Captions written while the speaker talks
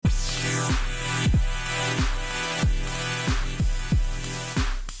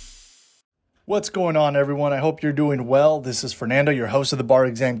What's going on, everyone? I hope you're doing well. This is Fernando, your host of the Bar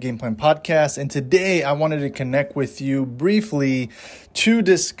Exam Game Plan Podcast. And today I wanted to connect with you briefly to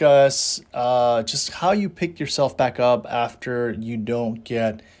discuss just how you pick yourself back up after you don't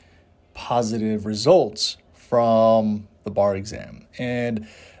get positive results from the bar exam. And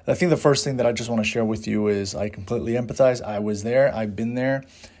I think the first thing that I just want to share with you is I completely empathize. I was there. I've been there.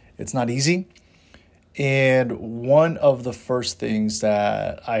 It's not easy. And one of the first things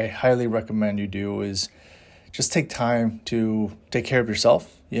that I highly recommend you do is just take time to take care of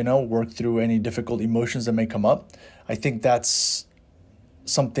yourself, work through any difficult emotions that may come up. I think that's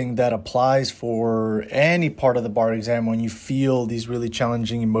something that applies for any part of the bar exam when you feel these really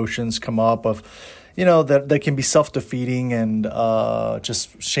challenging emotions come up of, that can be self-defeating and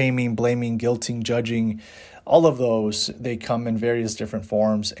just shaming, blaming, guilting, judging. All of those, they come in various different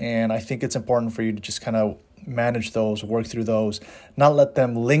forms. And I think it's important for you to just kind of manage those, work through those, not let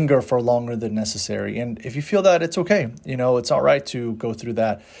them linger for longer than necessary. And if you feel that, it's okay. It's all right to go through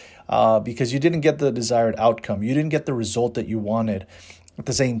that because you didn't get the desired outcome. You didn't get the result that you wanted. At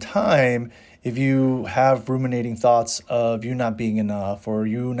the same time, if you have ruminating thoughts of you not being enough or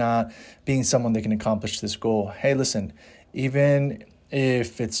you not being someone that can accomplish this goal, hey, listen, even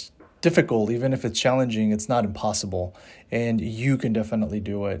if it's difficult, even if it's challenging, it's not impossible, and you can definitely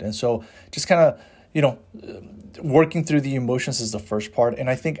do it. And so just kind of, working through the emotions is the first part. And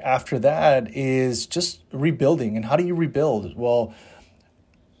I think after that is just rebuilding. And how do you rebuild? Well,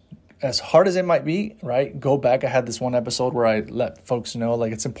 as hard as it might be, right? Go back. I had this one episode where I let folks know,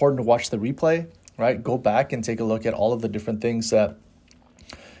 it's important to watch the replay, right? Go back and take a look at all of the different things that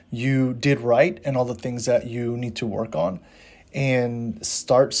you did right and all the things that you need to work on, and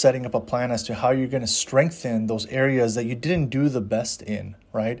start setting up a plan as to how you're going to strengthen those areas that you didn't do the best in,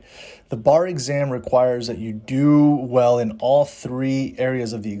 right? The bar exam requires that you do well in all three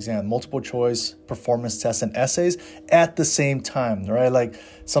areas of the exam: multiple choice, performance tests, and essays at the same time, right?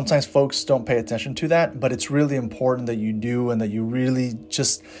 Sometimes folks don't pay attention to that, but it's really important that you do and that you really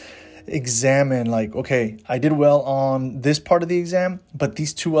just examine okay, I did well on this part of the exam, but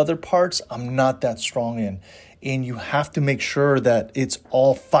these two other parts I'm not that strong in. And you have to make sure that it's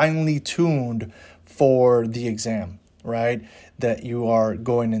all finely tuned for the exam, right? That you are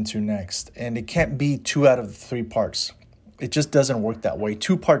going into next. And it can't be 2 out of the 3 parts. It just doesn't work that way.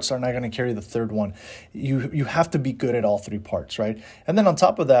 2 parts are not going to carry the third one. You have to be good at all 3 parts, right? And then on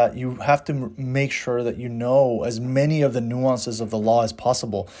top of that, you have to make sure that you know as many of the nuances of the law as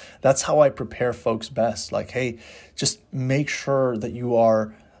possible. That's how I prepare folks best. Hey, just make sure that you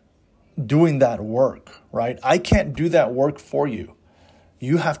are doing that work, right? I can't do that work for you.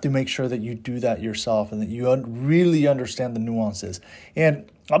 You have to make sure that you do that yourself and that you really understand the nuances. And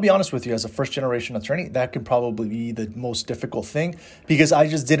I'll be honest with you, as a first-generation attorney, that could probably be the most difficult thing because I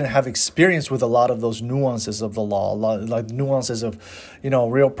just didn't have experience with a lot of those nuances of the law, a lot like nuances of,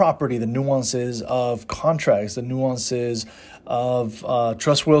 real property, the nuances of contracts, the nuances of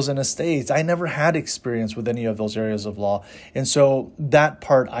trust wills and estates. I never had experience with any of those areas of law. And so that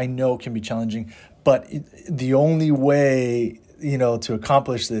part I know can be challenging, but the only way to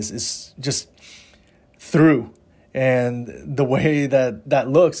accomplish this is just through. And the way that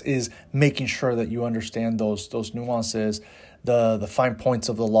looks is making sure that you understand those nuances, the fine points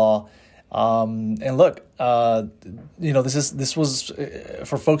of the law. And look, this was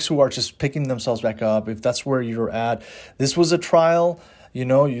for folks who are just picking themselves back up. If that's where you're at, this was a trial. You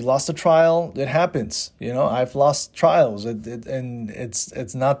lost a trial. It happens. I've lost trials, and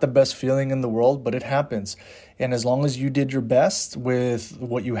it's not the best feeling in the world, but it happens. And as long as you did your best with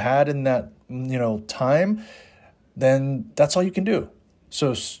what you had in that time, then that's all you can do.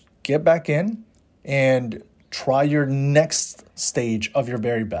 So get back in and try your next stage of your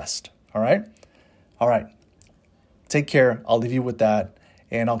very best. All right. Take care. I'll leave you with that,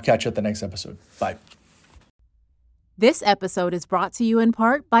 and I'll catch you at the next episode. Bye. This episode is brought to you in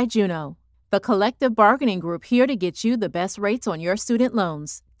part by Juno, the collective bargaining group here to get you the best rates on your student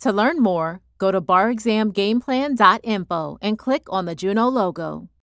loans. To learn more, go to barexamgameplan.info and click on the Juno logo.